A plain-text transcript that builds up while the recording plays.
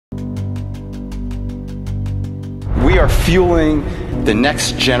are fueling the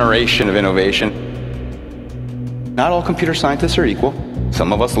next generation of innovation. Not all computer scientists are equal.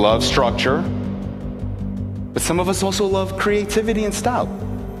 Some of us love structure, but some of us also love creativity and style.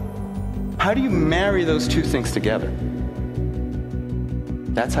 How do you marry those two things together?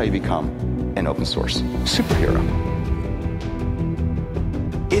 That's how you become an open source superhero.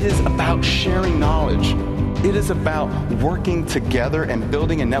 It is about sharing knowledge. It is about working together and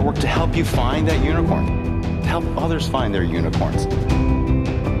building a network to help you find that unicorn, to help others find their unicorns.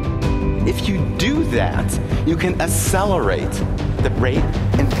 If you do that, you can accelerate the rate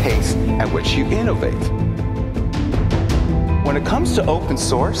and pace at which you innovate. When it comes to open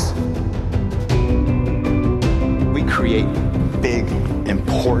source, we create big,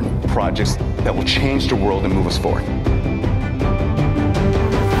 important projects that will change the world and move us forward.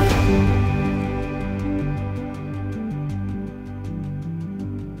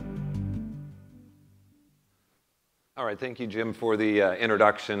 All right, thank you, Jim, for the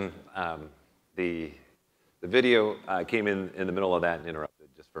introduction. The video came in the middle of that and interrupted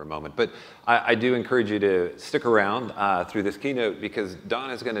just for a moment. But I do encourage you to stick around through this keynote because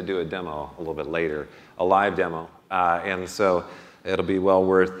Donna's going to do a demo a little bit later, a live demo. And so it'll be well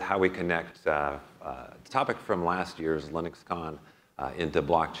worth how we connect the topic from last year's LinuxCon into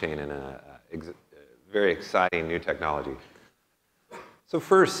blockchain and a very exciting new technology. So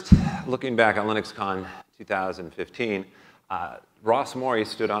first, looking back at LinuxCon 2015, Ross Morey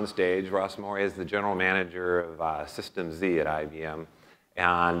stood on stage. Ross Morey is the general manager of System Z at IBM,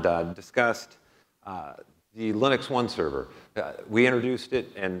 and discussed the LinuxONE server. We introduced it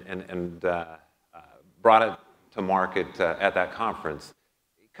and brought it to market at that conference.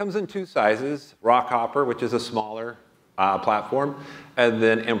 It comes in two sizes: Rockhopper, which is a smaller platform, and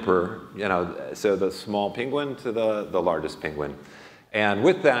then Emperor, so the small penguin to the largest penguin. And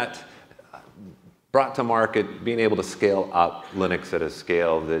with that, brought to market, being able to scale up Linux at a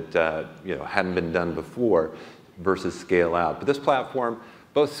scale that hadn't been done before versus scale out. But this platform,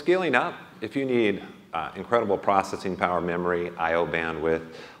 both scaling up, if you need incredible processing power, memory, I/O bandwidth,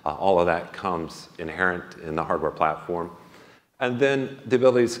 all of that comes inherent in the hardware platform. And then the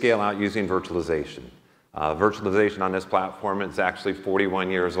ability to scale out using virtualization. Virtualization on this platform is actually 41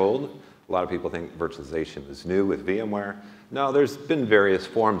 years old. A lot of people think virtualization is new with VMware. No, there's been various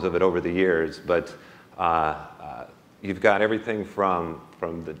forms of it over the years, but you've got everything from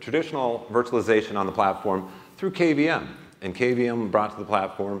the traditional virtualization on the platform through KVM. And KVM brought to the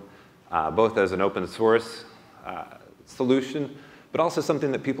platform both as an open source solution, but also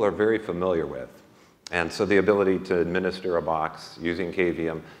something that people are very familiar with. And so the ability to administer a box using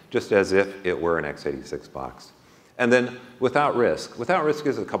KVM just as if it were an x86 box. And then without risk. Without risk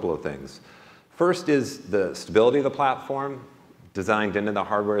is a couple of things. First is the stability of the platform. Designed into the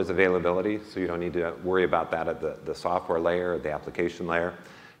hardware's availability, so you don't need to worry about that at the software layer or the application layer.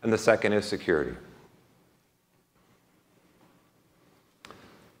 And the second is security.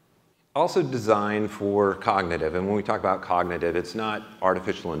 Also designed for cognitive, and when we talk about cognitive, it's not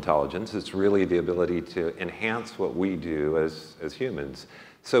artificial intelligence, it's really the ability to enhance what we do as humans.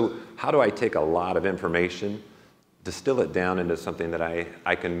 So how do I take a lot of information, distill it down into something that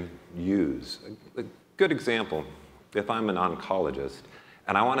I can use? A good example, if I'm an oncologist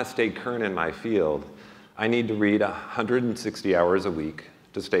and I want to stay current in my field, I need to read 160 hours a week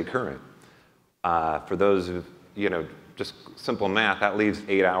to stay current. For those who, just simple math, that leaves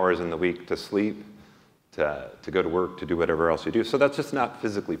 8 hours in the week to sleep, to go to work, to do whatever else you do. So that's just not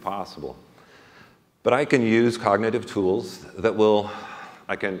physically possible. But I can use cognitive tools that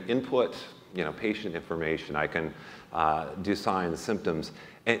I can input, patient information. I can do signs, symptoms,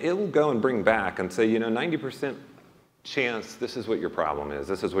 and it will go and bring back and say, 90% chance this is what your problem is,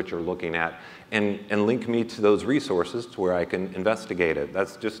 this is what you're looking at, and link me to those resources to where I can investigate it.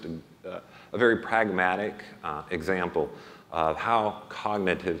 That's just a very pragmatic example of how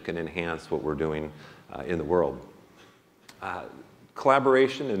cognitive can enhance what we're doing in the world.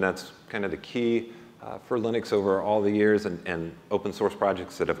 Collaboration, and that's kind of the key for Linux over all the years and open source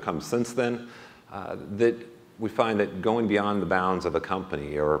projects that have come since then, that we find that going beyond the bounds of a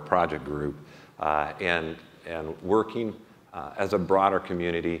company or a project group and working as a broader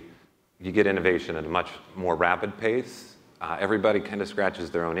community, you get innovation at a much more rapid pace. Everybody kind of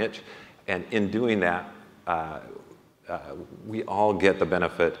scratches their own itch. And in doing that, we all get the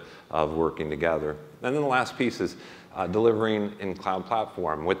benefit of working together. And then the last piece is delivering in cloud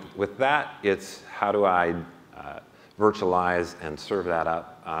platform. With that, it's how do I virtualize and serve that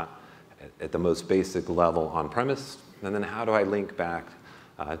up at the most basic level on premise, and then how do I link back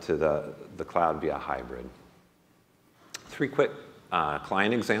to the cloud via hybrid. 3 quick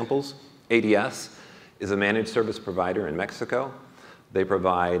client examples. ADS is a managed service provider in Mexico. They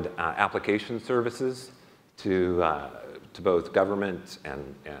provide application services to both government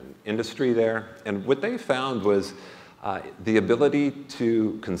and industry there. And what they found was the ability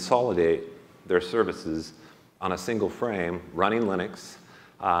to consolidate their services on a single frame, running Linux,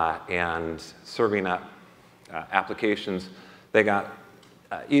 and serving up applications. They got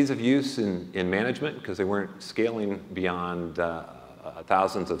ease of use in management because they weren't scaling beyond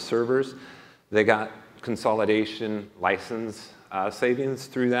thousands of servers. They got consolidation license savings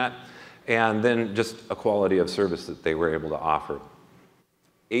through that, and then just a quality of service that they were able to offer.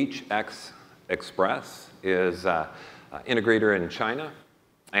 HX Express is an integrator in China,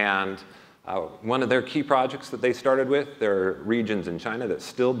 and one of their key projects that they started with, there are regions in China that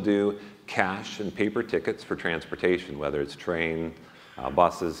still do cash and paper tickets for transportation, whether it's train,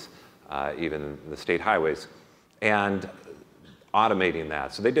 buses, even the state highways, and automating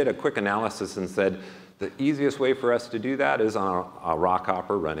that. So they did a quick analysis and said, the easiest way for us to do that is on a rock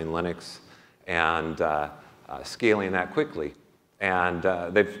hopper running Linux and scaling that quickly. And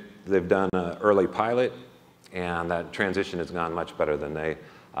they've done an early pilot, and that transition has gone much better than they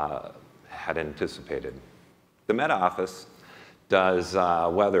had anticipated. The Met Office does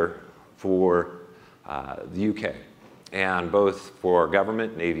weather for the UK, and both for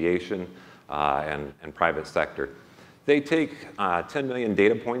government and aviation and private sector. They take 10 million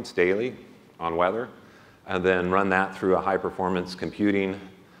data points daily on weather, and then run that through a high-performance computing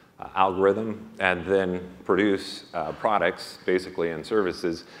algorithm, and then produce products, basically, and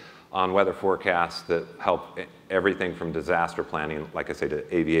services on weather forecasts that help everything from disaster planning, like I say,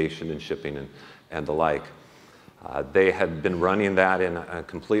 to aviation and shipping and the like. They had been running that in a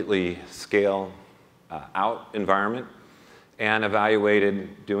completely scale-out environment and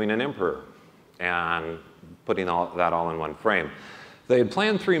evaluated doing an Emperor and putting that all in one frame. They had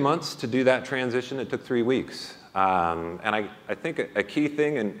planned 3 months to do that transition. It took 3 weeks. And I think a key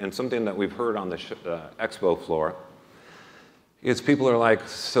thing, and something that we've heard on the expo floor, is people are like,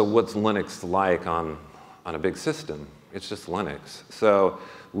 so what's Linux like on a big system? It's just Linux. So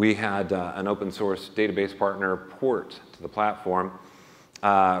we had an open source database partner port to the platform.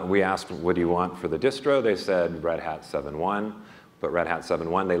 We asked, what do you want for the distro? They said Red Hat 7.1. But Red Hat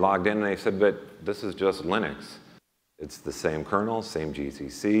 7.1, they logged in and they said, but this is just Linux. It's the same kernel, same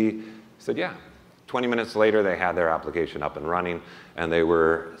GCC. I said, yeah. 20 minutes later, they had their application up and running, and they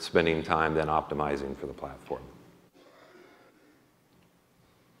were spending time then optimizing for the platform.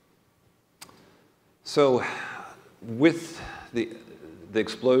 So with the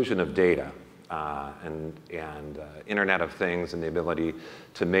explosion of data and Internet of Things and the ability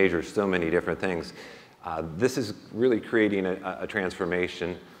to measure so many different things, this is really creating a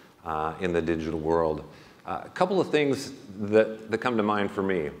transformation in the digital world. A couple of things that come to mind for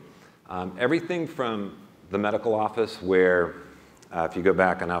me. Everything from the medical office, where if you go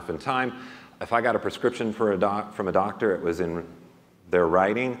back enough in time, if I got a prescription from a doctor, it was in their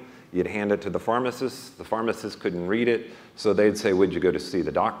writing. You'd hand it to the pharmacist. The pharmacist couldn't read it, so they'd say, what'd you go to see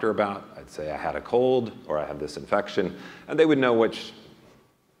the doctor about? I'd say I had a cold or I had this infection, and they would know which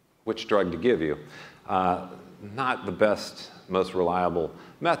drug to give you. Not the best, most reliable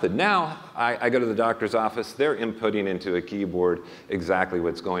method. Now, I go to the doctor's office, they're inputting into a keyboard exactly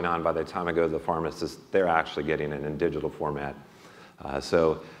what's going on. By the time I go to the pharmacist, they're actually getting it in digital format.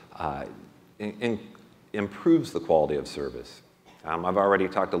 So improves the quality of service. I've already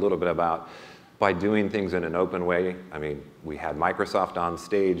talked a little bit about by doing things in an open way. I mean, we had Microsoft on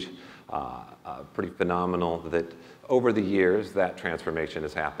stage, pretty phenomenal that over the years, that transformation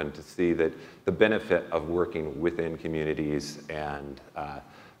has happened to see that the benefit of working within communities and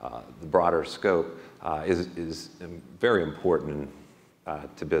the broader scope is very important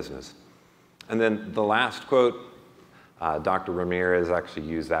to business. And then the last quote, Dr. Ramirez actually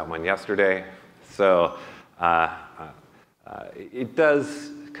used that one yesterday. So it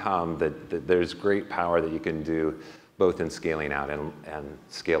does come that there's great power that you can do both in scaling out and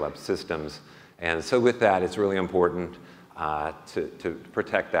scale up systems. And so with that, it's really important to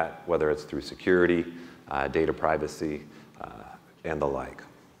protect that, whether it's through security, data privacy, and the like.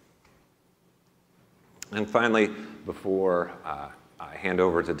 And finally, before I hand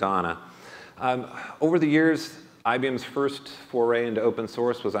over to Donna, over the years, IBM's first foray into open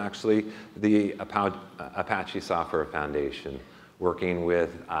source was actually the Apache Software Foundation, working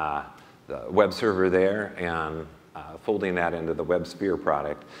with the web server there and folding that into the WebSphere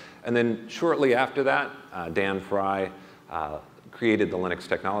product. And then shortly after that, Dan Fry created the Linux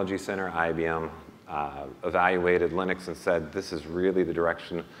Technology Center. IBM evaluated Linux and said, this is really the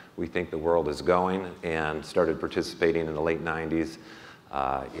direction we think the world is going, and started participating in the late 90s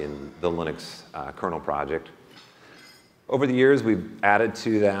in the Linux kernel project. Over the years, we've added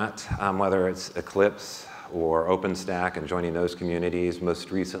to that, whether it's Eclipse or OpenStack and joining those communities.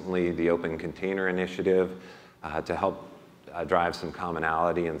 Most recently, the Open Container Initiative to help drive some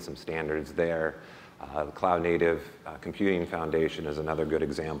commonality and some standards there. The Cloud Native Computing Foundation is another good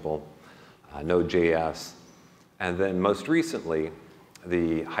example. Node.js. And then most recently,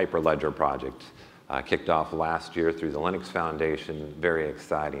 the HYPERLEDGER project kicked off last year through the Linux Foundation. Very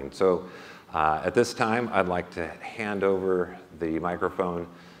exciting. So at this time, I'd like to hand over the microphone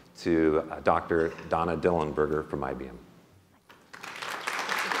to Dr. Donna Dillenberger from IBM.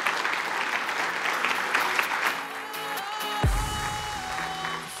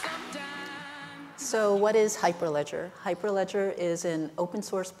 So what is HYPERLEDGER? HYPERLEDGER is an open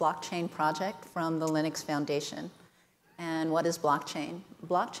source blockchain project from the Linux Foundation. And what is blockchain?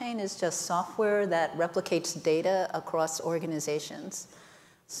 Blockchain is just software that replicates data across organizations.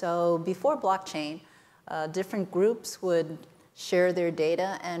 So before blockchain, different groups would share their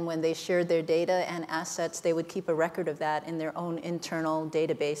data, and when they shared their data and assets, they would keep a record of that in their own internal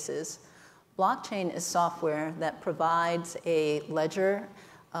databases. Blockchain is software that provides a ledger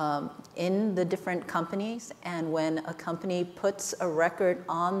in the different companies, and when a company puts a record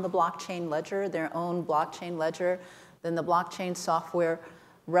on the blockchain ledger, their own blockchain ledger, then the blockchain software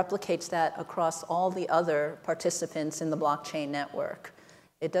replicates that across all the other participants in the blockchain network.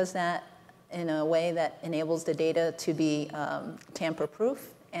 It does that in a way that enables the data to be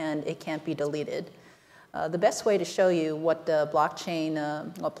tamper-proof, and it can't be deleted. The best way to show you what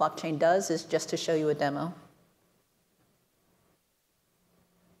blockchain does is just to show you a demo.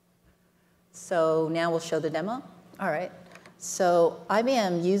 So now we'll show the demo. All right. So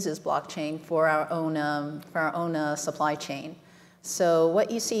IBM uses blockchain for our own supply chain. So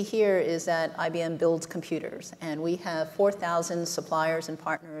what you see here is that IBM builds computers, and we have 4,000 suppliers and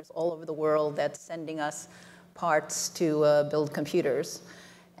partners all over the world that's sending us parts to build computers.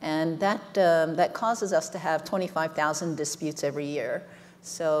 And that causes us to have 25,000 disputes every year.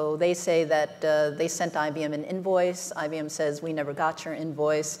 So they say that they sent IBM an invoice. IBM says, we never got your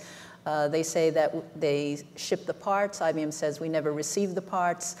invoice. They say that they shipped the parts. IBM says, we never received the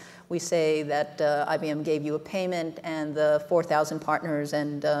parts. We say that IBM gave you a payment, and the 4,000 partners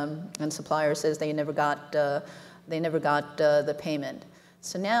and suppliers says they never got the payment.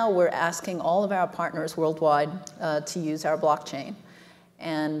 So now we're asking all of our partners worldwide to use our blockchain.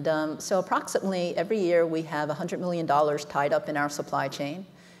 And so approximately every year we have $100 million tied up in our supply chain.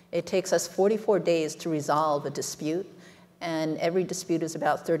 It takes us 44 days to resolve a dispute, and every dispute is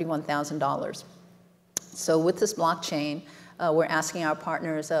about $31,000. So with this blockchain, we're asking our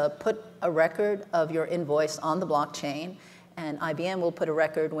partners, put a record of your invoice on the blockchain, and IBM will put a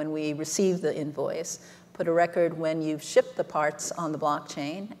record when we receive the invoice, put a record when you've shipped the parts on the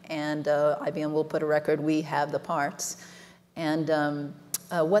blockchain, and IBM will put a record we have the parts. And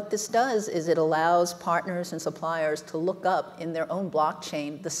what this does is it allows partners and suppliers to look up in their own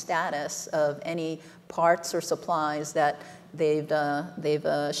blockchain the status of any parts or supplies that they've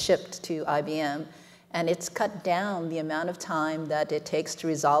shipped to IBM. And it's cut down the amount of time that it takes to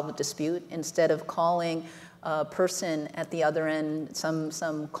resolve a dispute. Instead of calling a person at the other end,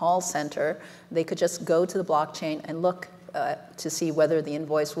 some call center, they could just go to the blockchain and look to see whether the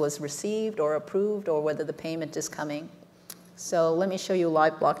invoice was received or approved or whether the payment is coming. So let me show you a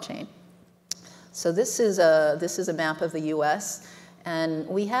live blockchain. So this is a map of the US. And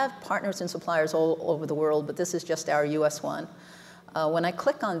we have partners and suppliers all over the world, but this is just our US one. When I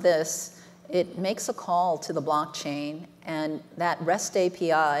click on this, it makes a call to the blockchain, and that REST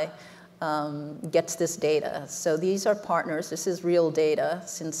API gets this data. So these are partners. This is real data.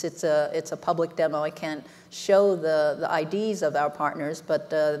 Since it's a public demo, I can't show the IDs of our partners, but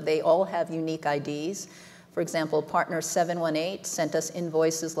they all have unique IDs. For example, partner 718 sent us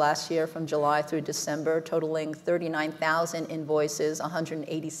invoices last year from July through December, totaling 39,000 invoices,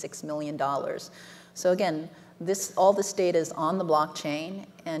 $186 million. So again, all this data is on the blockchain,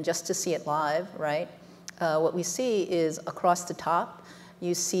 and just to see it live, right? What we see is across the top,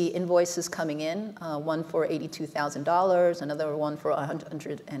 you see invoices coming in, one for $82,000, another one for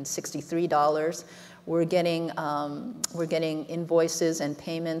 $163. We're getting invoices and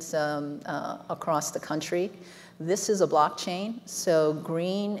payments across the country. This is a blockchain. So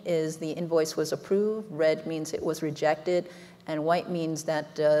green is the invoice was approved, red means it was rejected, and white means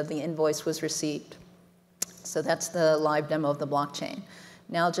that the invoice was received. So that's the live demo of the blockchain.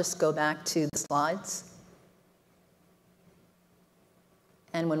 Now I'll just go back to the slides.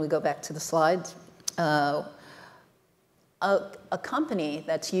 And when we go back to the slides, a company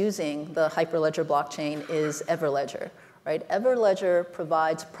that's using the HYPERLEDGER blockchain is Everledger. right? Everledger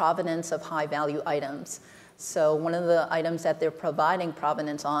provides provenance of high-value items. So one of the items that they're providing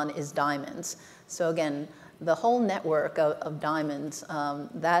provenance on is diamonds. So again, the whole network of diamonds,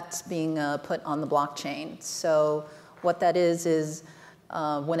 that's being put on the blockchain. So what that is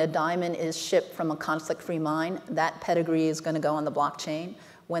when a diamond is shipped from a conflict-free mine, that pedigree is going to go on the blockchain.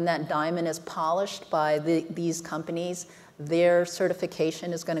 When that diamond is polished by these companies, their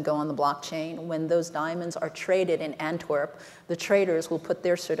certification is going to go on the blockchain. When those diamonds are traded in Antwerp, the traders will put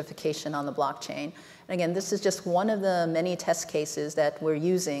their certification on the blockchain. And again, this is just one of the many test cases that we're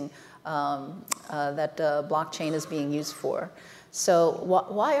using that blockchain is being used for. So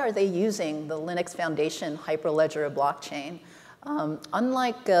why are they using the Linux Foundation Hyperledger blockchain?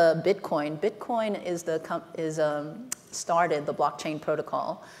 Unlike Bitcoin, Bitcoin started the blockchain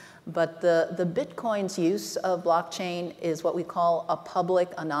protocol. But the Bitcoin's use of blockchain is what we call a public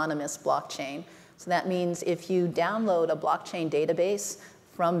anonymous blockchain. So that means if you download a blockchain database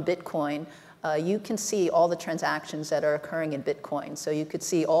from Bitcoin, you can see all the transactions that are occurring in Bitcoin. So you could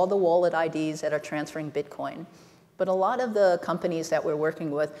see all the wallet IDs that are transferring Bitcoin. But a lot of the companies that we're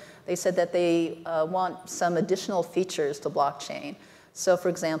working with, they said that they want some additional features to blockchain. So for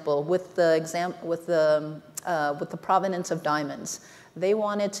example, with the provenance of diamonds, they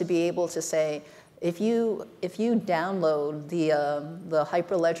wanted to be able to say, if you download the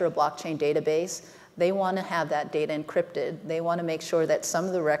Hyperledger blockchain database, they want to have that data encrypted. They want to make sure that some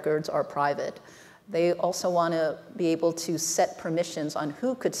of the records are private. They also want to be able to set permissions on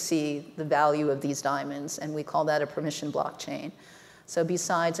who could see the value of these diamonds, and we call that a permission blockchain. So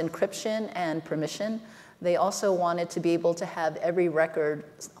besides encryption and permission, they also wanted to be able to have every record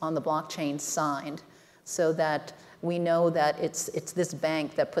on the blockchain signed, so that we know that it's this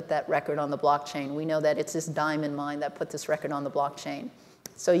bank that put that record on the blockchain. We know that it's this diamond mine that put this record on the blockchain.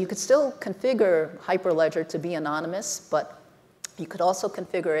 So you could still configure Hyperledger to be anonymous, but you could also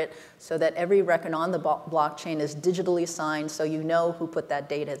configure it so that every record on the blockchain is digitally signed, so you know who put that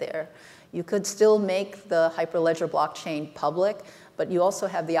data there. You could still make the Hyperledger blockchain public, but you also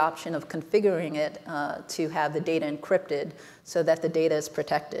have the option of configuring it to have the data encrypted so that the data is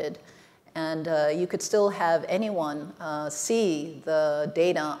protected. And you could still have anyone see the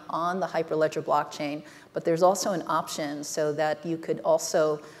data on the Hyperledger blockchain, but there's also an option so that you could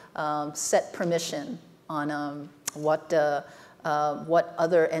also set permission on what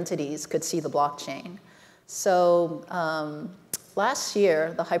other entities could see the blockchain. So last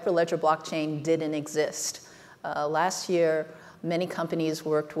year, the Hyperledger blockchain didn't exist. Last year, many companies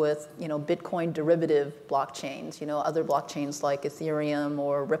worked with Bitcoin derivative blockchains, other blockchains like Ethereum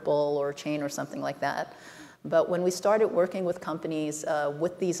or Ripple or Chain or something like that. But when we started working with companies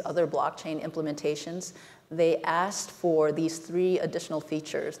with these other blockchain implementations, they asked for these 3 additional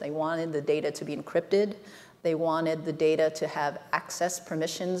features. They wanted the data to be encrypted. They wanted the data to have access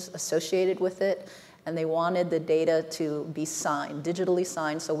permissions associated with it. And they wanted the data to be signed, digitally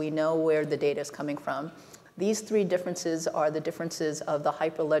signed, so we know where the data is coming from. These 3 differences are the differences of the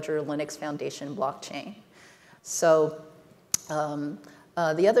Hyperledger Linux Foundation blockchain. So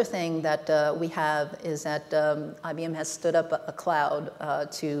the other thing that we have is that IBM has stood up a cloud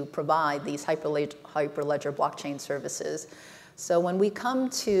to provide these Hyperledger blockchain services. So when we come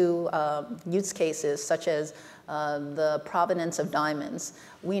to use cases such as the provenance of diamonds,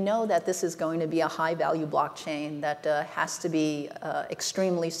 we know that this is going to be a high-value blockchain that has to be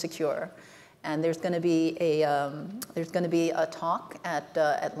extremely secure. And there's going to be a talk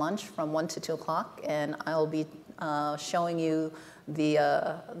at lunch from 1 to 2 o'clock, and I'll be showing you the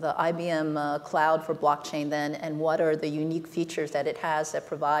IBM cloud for blockchain then, and what are the unique features that it has that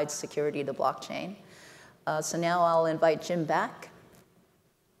provides security to blockchain. So now I'll invite Jim back.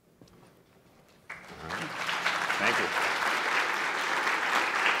 Thank you.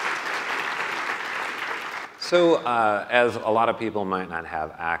 So as a lot of people might not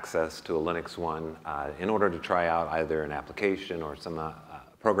have access to a LinuxONE, in order to try out either an application or some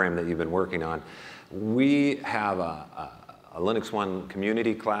program that you've been working on, we have a LinuxONE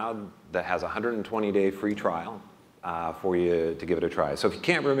community cloud that has a 120-day free trial for you to give it a try. So if you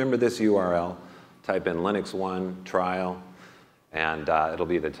can't remember this URL, type in LinuxONE trial, and it'll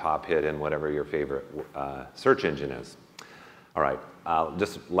be the top hit in whatever your favorite search engine is. All right,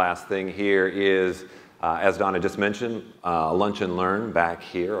 just last thing here is, as Donna just mentioned, Lunch and Learn back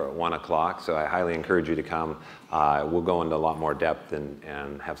here at 1 o'clock, so I highly encourage you to come. We'll go into a lot more depth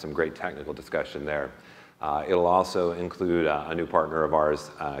and have some great technical discussion there. It'll also include a new partner of ours,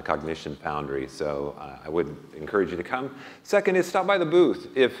 Cognition Foundry, so I would encourage you to come. Second is stop by the booth.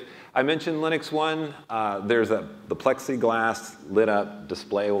 If I mentioned LinuxONE, there's the plexiglass lit up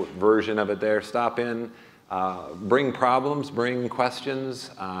display version of it there. Stop in, Bring problems, bring questions,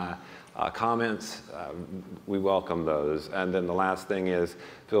 comments. We welcome those. And then the last thing is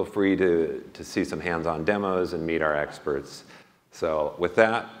feel free to see some hands-on demos and meet our experts. So with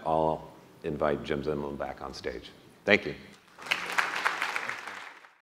that, I'll invite Jim Zimmerman back on stage. Thank you.